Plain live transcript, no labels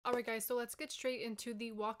Alright guys, so let's get straight into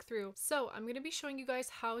the walkthrough. So I'm going to be showing you guys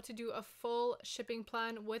how to do a full shipping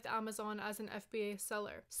plan with Amazon as an FBA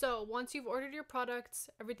seller. So once you've ordered your products,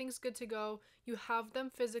 everything's good to go, you have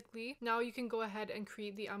them physically, now you can go ahead and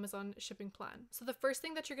create the Amazon shipping plan. So the first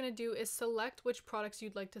thing that you're going to do is select which products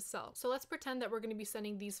you'd like to sell. So let's pretend that we're going to be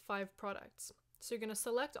sending these 5 products. So you're going to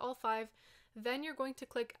select all 5, then you're going to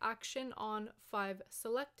click action on 5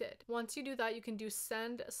 selected. Once you do that, you can do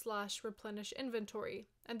send/replenish inventory.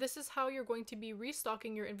 And this is how you're going to be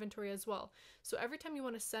restocking your inventory as well. So every time you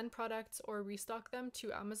want to send products or restock them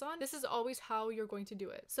to Amazon, this is always how you're going to do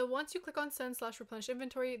it. So once you click on send/replenish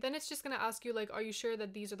inventory, then it's just going to ask you like, are you sure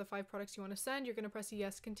that these are the 5 products you want to send? You're going to press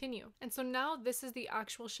yes, continue. And so now this is the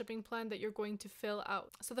actual shipping plan that you're going to fill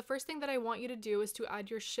out. So the first thing that I want you to do is to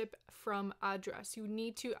add your ship from address. You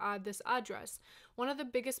need to add this address. One of the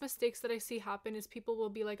biggest mistakes that I see happen is people will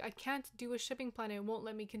be like, I can't do a shipping plan, it won't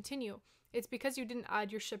let me continue. It's because you didn't add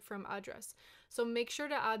your ship from address. So make sure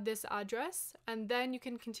to add this address and then you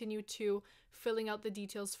can continue to filling out the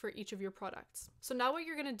details for each of your products. So now what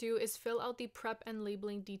you're going to do is fill out the prep and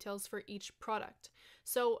labeling details for each product.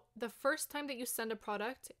 So the first time that you send a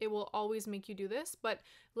product, it will always make you do this, but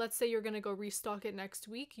let's say you're going to go restock it next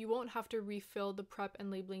week, you won't have to refill the prep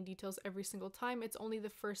and labeling details every single time. It's only the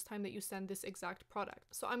first time that you send this exact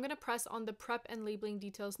product. So I'm going to press on the prep and labeling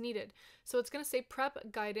details needed. So it's going to say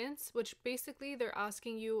prep guidance, which basically they're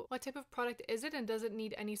asking you what type of product is it and does it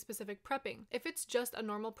need any specific prepping. If it's just a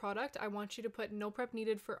normal product, I want you to put no prep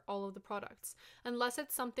needed for all of the products. Unless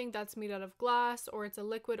it's something that's made out of glass or it's a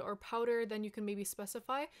liquid or powder, then you can maybe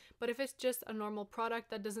specify. But if it's just a normal product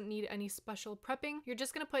that doesn't need any special prepping, you're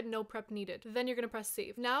just going to put no prep needed. Then you're going to press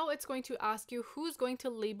save. Now it's going to ask you who's going to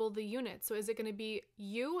label the unit. So is it going to be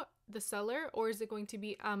you, the seller, or is it going to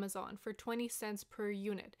be Amazon for 20 cents per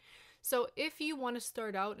unit? So if you want to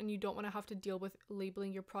start out and you don't want to have to deal with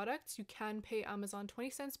labeling your products, you can pay Amazon 20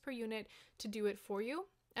 cents per unit to do it for you.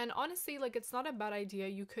 And honestly, like, it's not a bad idea.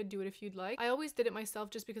 You could do it if you'd like. I always did it myself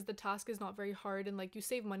just because the task is not very hard and like you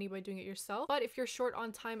save money by doing it yourself. But if you're short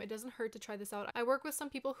on time, it doesn't hurt to try this out. I work with some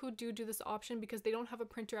people who do this option because they don't have a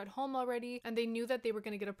printer at home already and they knew that they were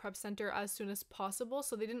going to get a prep center as soon as possible.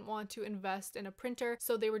 So they didn't want to invest in a printer.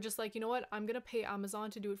 So they were just like, you know what? I'm going to pay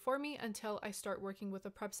Amazon to do it for me until I start working with a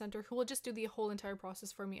prep center who will just do the whole entire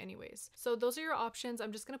process for me anyways. So those are your options.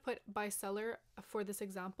 I'm just going to put by seller for this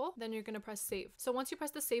example. Then you're going to press save. So once you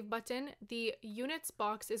press the save button, the units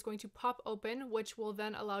box is going to pop open, which will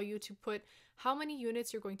then allow you to put how many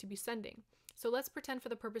units you're going to be sending. So let's pretend for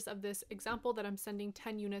the purpose of this example that I'm sending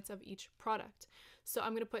 10 units of each product. So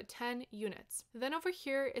I'm going to put 10 units. Then over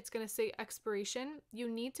here, it's going to say expiration. You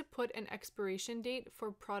need to put an expiration date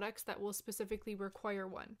for products that will specifically require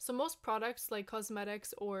one. So most products like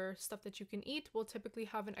cosmetics or stuff that you can eat will typically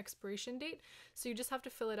have an expiration date. So you just have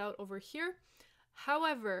to fill it out over here.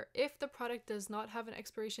 However, if the product does not have an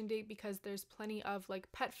expiration date because there's plenty of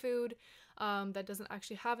like pet food that doesn't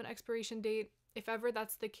actually have an expiration date, if ever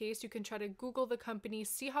that's the case, you can try to Google the company,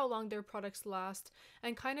 see how long their products last,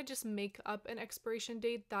 and kind of just make up an expiration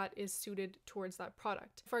date that is suited towards that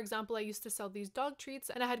product. For example, I used to sell these dog treats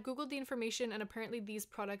and I had Googled the information and apparently these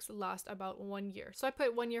products last about 1 year. So I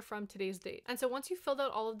put 1 year from today's date. And so once you filled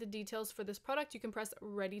out all of the details for this product, you can press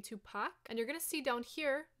ready to pack and you're going to see down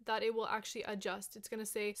here that it will actually adjust. It's going to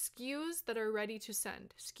say SKUs that are ready to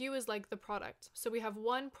send. SKU is like the product. So we have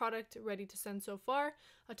 1 product ready to send so far,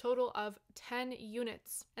 a total of 10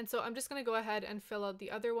 units. And so I'm just going to go ahead and fill out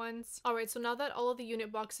the other ones. All right, so now that all of the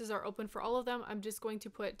unit boxes are open for all of them, I'm just going to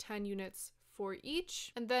put 10 units for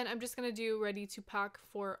each. And then I'm just going to do ready to pack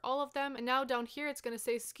for all of them. And now down here, it's going to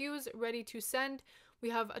say SKUs ready to send. We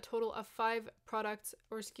have a total of 5 products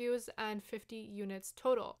or SKUs and 50 units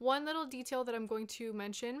total. One little detail that I'm going to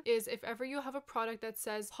mention is if ever you have a product that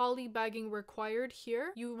says poly bagging required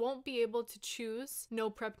here, you won't be able to choose no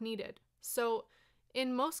prep needed. So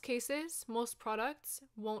in most cases, most products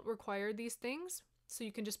won't require these things. So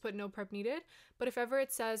you can just put no prep needed. But if ever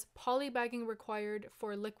it says poly bagging required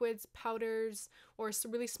for liquids, powders, or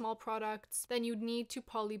really small products, then you need to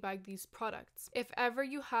poly bag these products. If ever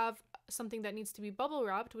you have something that needs to be bubble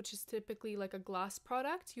wrapped, which is typically like a glass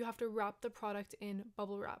product, you have to wrap the product in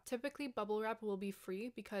bubble wrap. Typically bubble wrap will be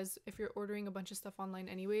free because if you're ordering a bunch of stuff online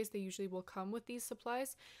anyways, they usually will come with these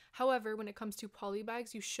supplies. However, when it comes to poly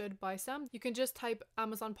bags, you should buy some. You can just type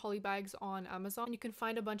Amazon poly bags on Amazon. You can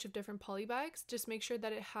find a bunch of different poly bags. Just make sure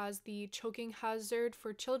that it has the choking hazard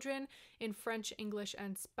for children in French, English,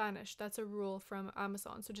 and Spanish. That's a rule from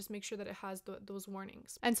Amazon. So just make sure that it has those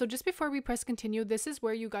warnings. And so just before we press continue, this is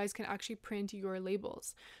where you guys can actually actually print your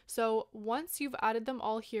labels. So once you've added them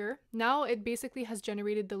all here, now it basically has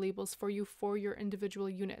generated the labels for you for your individual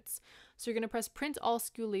units. So you're going to press print all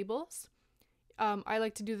SKU labels. I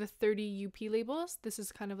like to do the 30 UP labels. This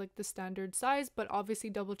is kind of like the standard size, but obviously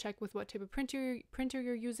double check with what type of printer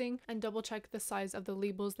you're using, and double check the size of the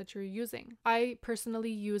labels that you're using. I personally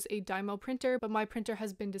use a Dymo printer, but my printer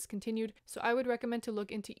has been discontinued. So I would recommend to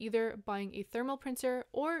look into either buying a thermal printer,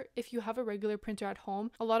 or if you have a regular printer at home,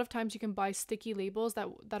 a lot of times you can buy sticky labels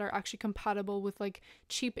that are actually compatible with like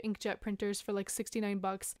cheap inkjet printers for like 69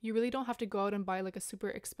 bucks. You really don't have to go out and buy like a super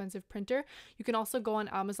expensive printer. You can also go on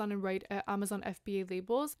Amazon and write Amazon FBA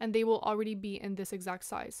labels, and they will already be in this exact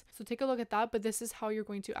size. So take a look at that, but this is how you're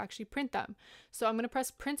going to actually print them. So I'm going to press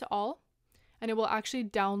print all, and it will actually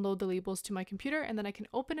download the labels to my computer, and then I can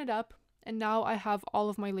open it up, and now I have all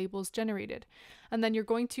of my labels generated. And then you're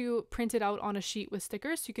going to print it out on a sheet with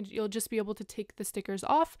stickers. You'll just be able to take the stickers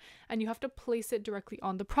off, and you have to place it directly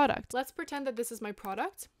on the product. Let's pretend that this is my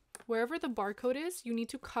product. Wherever the barcode is, you need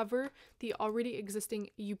to cover the already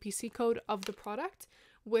existing UPC code of the product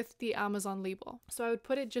with the Amazon label. So I would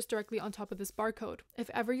put it just directly on top of this barcode. If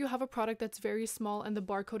ever you have a product that's very small and the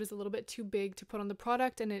barcode is a little bit too big to put on the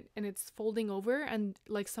product, and it's folding over and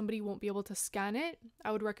like somebody won't be able to scan it,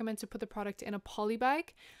 I would recommend to put the product in a poly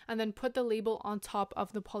bag and then put the label on top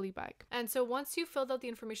of the poly bag. And so once you filled out the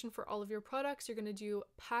information for all of your products, you're going to do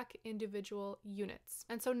pack individual units.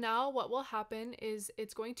 And so now what will happen is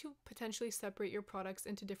it's going to potentially separate your products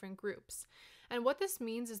into different groups. And what this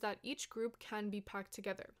means is that each group can be packed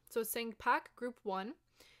together. So it's saying pack group 1.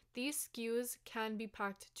 These SKUs can be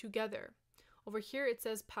packed together. Over here it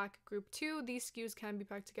says pack group 2. These SKUs can be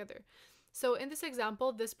packed together. So in this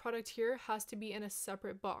example, this product here has to be in a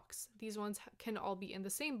separate box. These ones can all be in the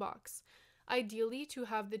same box. Ideally, to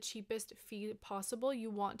have the cheapest fee possible, you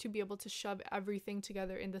want to be able to shove everything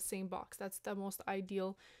together in the same box. That's the most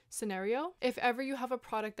ideal scenario. If ever you have a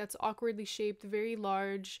product that's awkwardly shaped, very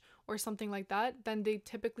large, or something like that, then they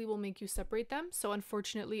typically will make you separate them. So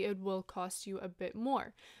unfortunately, it will cost you a bit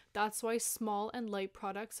more. That's why small and light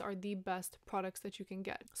products are the best products that you can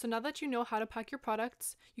get. So now that you know how to pack your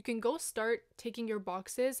products, you can go start taking your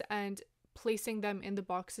boxes and placing them in the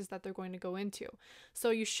boxes that they're going to go into.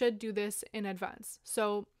 So you should do this in advance.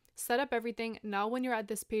 So set up everything. Now when you're at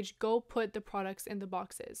this page, go put the products in the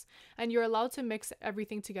boxes, and you're allowed to mix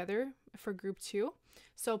everything together for group 2.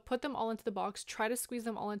 So put them all into the box, try to squeeze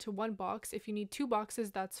them all into one box. If you need 2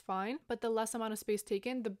 boxes, that's fine, but the less amount of space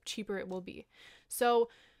taken, the cheaper it will be. So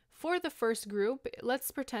for the first group,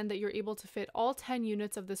 let's pretend that you're able to fit all 10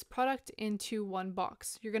 units of this product into one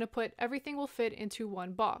box. You're going to put everything will fit into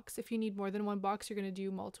one box. If you need more than one box, you're going to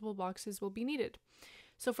do multiple boxes will be needed.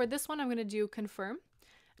 So for this one, I'm going to do confirm.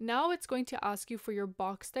 Now it's going to ask you for your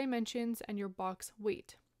box dimensions and your box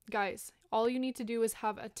weight. Guys, all you need to do is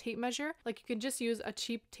have a tape measure. Like you can just use a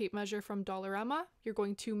cheap tape measure from Dollarama. You're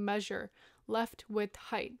going to measure left, width,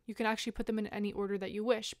 height. You can actually put them in any order that you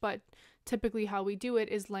wish, but typically how we do it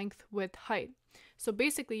is length, width, height. So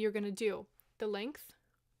basically you're going to do the length,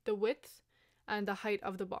 the width, and the height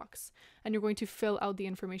of the box, and you're going to fill out the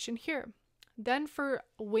information here. Then for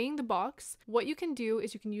weighing the box, what you can do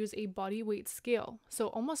is you can use a body weight scale. So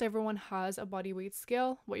almost everyone has a body weight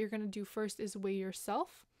scale. What you're going to do first is weigh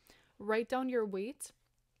yourself, write down your weight.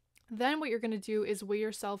 Then what you're going to do is weigh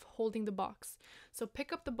yourself holding the box. So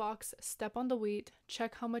pick up the box, step on the weight,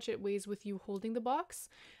 check how much it weighs with you holding the box.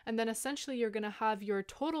 And then essentially you're going to have your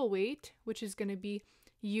total weight, which is going to be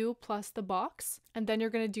you plus the box. And then you're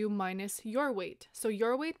going to do minus your weight. So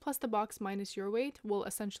your weight plus the box minus your weight will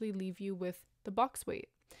essentially leave you with the box weight.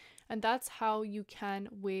 And that's how you can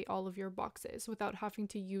weigh all of your boxes without having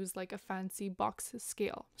to use like a fancy box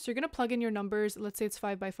scale. So you're going to plug in your numbers. Let's say it's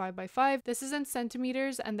 5 by 5 by 5. This is in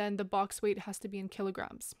centimeters, and then the box weight has to be in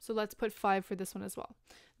kilograms. So let's put 5 for this one as well.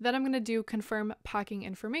 Then I'm going to do confirm packing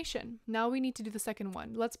information. Now we need to do the second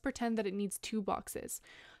one. Let's pretend that it needs 2 boxes.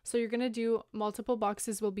 So you're going to do multiple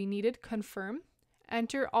boxes will be needed, confirm.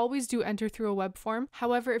 Enter, always do enter through a web form.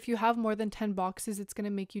 However, if you have more than 10 boxes, it's going to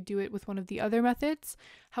make you do it with one of the other methods.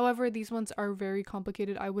 However, these ones are very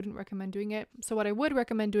complicated. I wouldn't recommend doing it. So what I would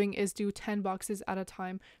recommend doing is do 10 boxes at a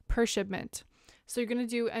time per shipment. So you're going to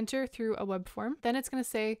do enter through a web form. Then it's going to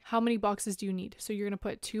say how many boxes do you need. So you're going to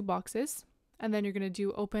put 2 boxes, and then you're going to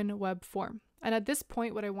do open web form. And at this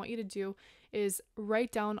point, what I want you to do is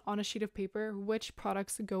write down on a sheet of paper which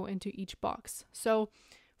products go into each box. So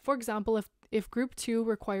for example, if group 2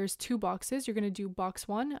 requires 2 boxes, you're going to do box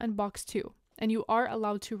 1 and box 2. And you are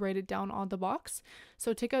allowed to write it down on the box.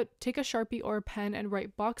 So take a Sharpie or a pen and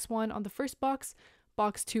write box 1 on the first box,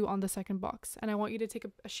 box 2 on the second box. And I want you to take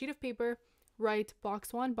a sheet of paper, write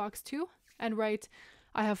box 1, box 2, and write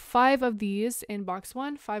I have 5 of these in box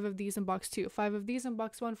 1, 5 of these in box 2, 5 of these in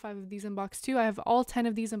box 1, 5 of these in box 2. I have all 10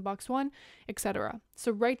 of these in box 1, etc.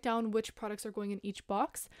 So write down which products are going in each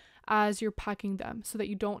box as you're packing them so that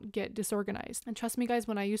you don't get disorganized. And trust me guys,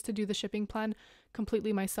 when I used to do the shipping plan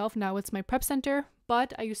completely myself, now it's my prep center,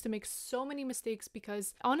 but I used to make so many mistakes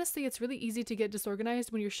because honestly, it's really easy to get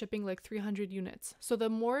disorganized when you're shipping like 300 units. So the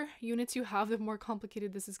more units you have, the more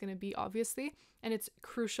complicated this is going to be, obviously. And it's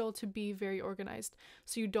crucial to be very organized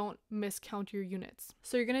so you don't miscount your units.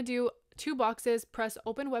 So you're going to do 2 boxes, press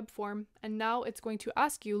open web form, and now it's going to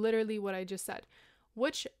ask you literally what I just said.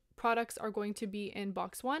 Which products are going to be in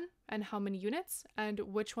box 1 and how many units, and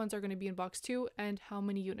which ones are going to be in box 2 and how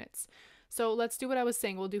many units. So let's do what I was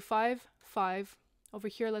saying. We'll do 5, 5. Over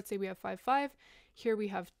here, let's say we have 5, 5. Here we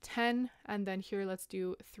have 10, and then here let's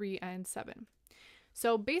do 3 and 7.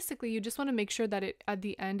 So basically, you just want to make sure that at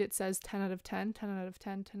the end it says 10 out of 10, 10 out of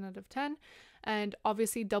 10, 10 out of 10. And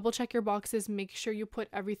obviously double check your boxes, make sure you put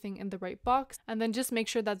everything in the right box, and then just make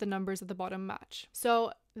sure that the numbers at the bottom match.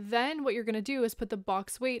 So then what you're going to do is put the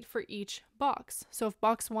box weight for each box. So if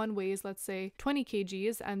box 1 weighs, let's say 20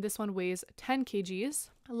 kgs and this one weighs 10 kgs.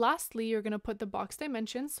 Lastly, you're going to put the box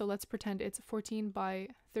dimensions. So let's pretend it's 14 by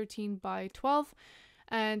 13 by 12.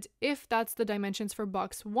 And if that's the dimensions for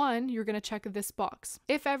box 1, you're going to check this box.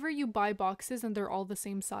 If ever you buy boxes and they're all the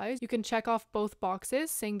same size, you can check off both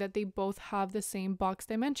boxes saying that they both have the same box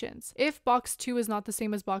dimensions. If box 2 is not the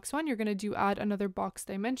same as box 1, you're going to add another box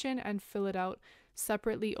dimension and fill it out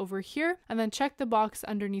separately over here, and then check the box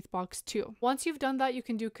underneath box 2. Once you've done that, you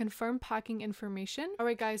can do confirm packing information. All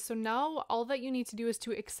right guys, so now all that you need to do is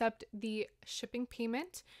to accept the shipping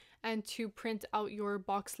payment and to print out your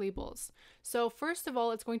box labels. So first of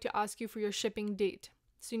all, it's going to ask you for your shipping date.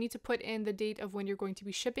 So you need to put in the date of when you're going to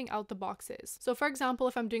be shipping out the boxes. So for example,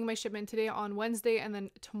 if I'm doing my shipment today on Wednesday and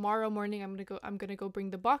then tomorrow morning I'm gonna go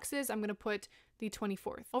bring the boxes, I'm gonna put the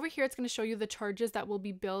 24th. Over here, it's going to show you the charges that will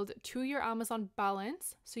be billed to your Amazon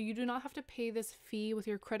balance. So you do not have to pay this fee with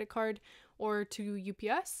your credit card or to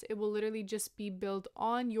UPS. It will literally just be billed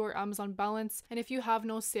on your Amazon balance. And if you have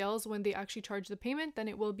no sales when they actually charge the payment, then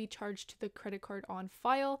it will be charged to the credit card on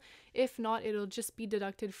file. If not, it'll just be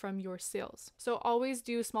deducted from your sales. So always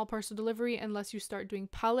do small parcel delivery unless you start doing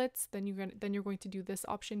pallets, then you're going to do this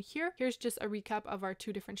option here. Here's just a recap of our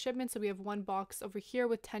 2 different shipments. So we have 1 box over here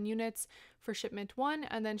with 10 units for shipment 1,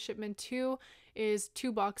 and then shipment 2 is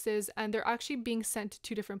 2 boxes, and they're actually being sent to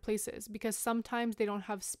 2 different places because sometimes they don't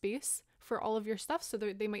have space for all of your stuff, so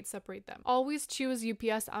they might separate them. Always choose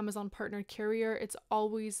UPS Amazon partnered carrier. It's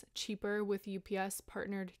always cheaper with UPS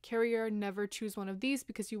partnered carrier. Never choose one of these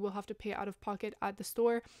because you will have to pay out of pocket at the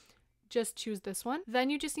store. Just choose this one. Then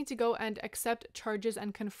you just need to go and accept charges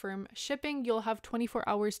and confirm shipping. You'll have 24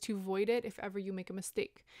 hours to void it if ever you make a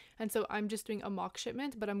mistake. And so I'm just doing a mock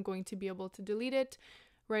shipment, but I'm going to be able to delete it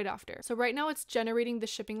right after. So right now it's generating the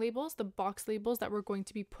shipping labels, the box labels that we're going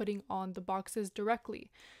to be putting on the boxes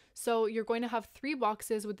directly. So you're going to have 3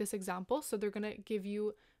 boxes with this example. So they're going to give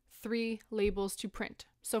you 3 labels to print.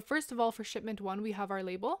 So first of all, for shipment 1, we have our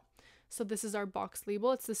label. So this is our box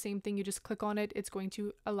label. It's the same thing. You just click on it. It's going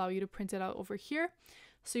to allow you to print it out over here.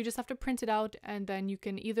 So you just have to print it out, and then you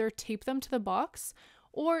can either tape them to the box,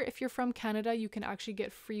 or if you're from Canada, you can actually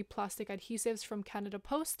get free plastic adhesives from Canada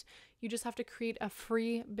Post. You just have to create a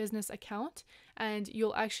free business account and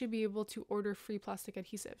you'll actually be able to order free plastic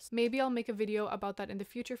adhesives. Maybe I'll make a video about that in the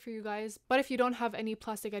future for you guys. But if you don't have any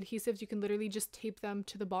plastic adhesives, you can literally just tape them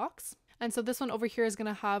to the box. And so this one over here is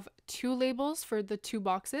going to have 2 labels for the 2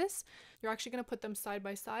 boxes. You're actually going to put them side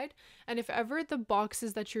by side. And if ever the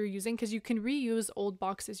boxes that you're using, because you can reuse old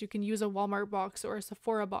boxes, you can use a Walmart box or a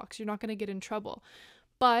Sephora box, you're not going to get in trouble.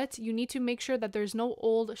 But you need to make sure that there's no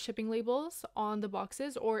old shipping labels on the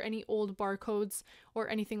boxes or any old barcodes or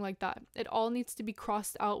anything like that. It all needs to be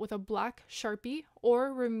crossed out with a black Sharpie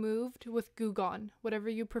or removed with Goo Gone, whatever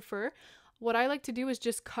you prefer. What I like to do is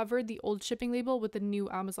just cover the old shipping label with the new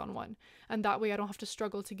Amazon one. And that way I don't have to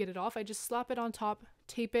struggle to get it off. I just slap it on top,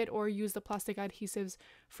 tape it, or use the plastic adhesives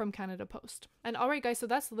from Canada Post. And alright guys, so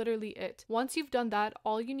that's literally it. Once you've done that,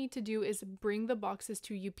 all you need to do is bring the boxes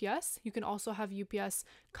to UPS. You can also have UPS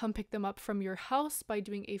come pick them up from your house by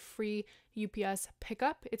doing a free UPS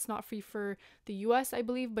pickup. It's not free for the US, I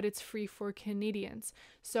believe, but it's free for Canadians.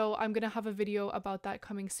 So I'm going to have a video about that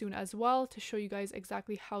coming soon as well to show you guys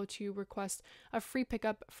exactly how to request a free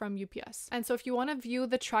pickup from UPS. And so if you want to view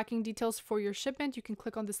the tracking details for your shipment, you can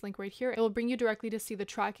click on this link right here. It will bring you directly to see the the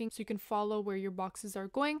tracking so you can follow where your boxes are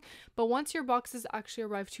going. But once your boxes actually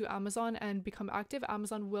arrive to Amazon and become active,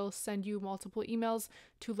 Amazon will send you multiple emails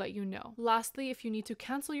to let you know. Lastly, if you need to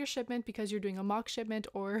cancel your shipment because you're doing a mock shipment,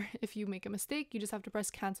 or if you make a mistake, you just have to press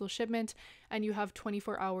cancel shipment and you have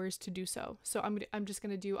 24 hours to do so. So I'm just going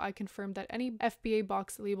to do, I confirm that any FBA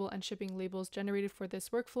box label and shipping labels generated for this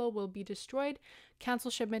workflow will be destroyed, cancel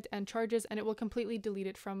shipment and charges, and it will completely delete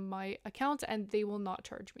it from my account and they will not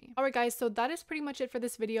charge me. Alright guys, so that is pretty much it for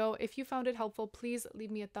this video. If you found it helpful, please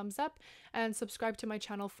leave me a thumbs up and subscribe to my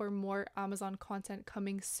channel for more Amazon content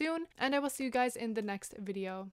coming soon. And I will see you guys in the next video.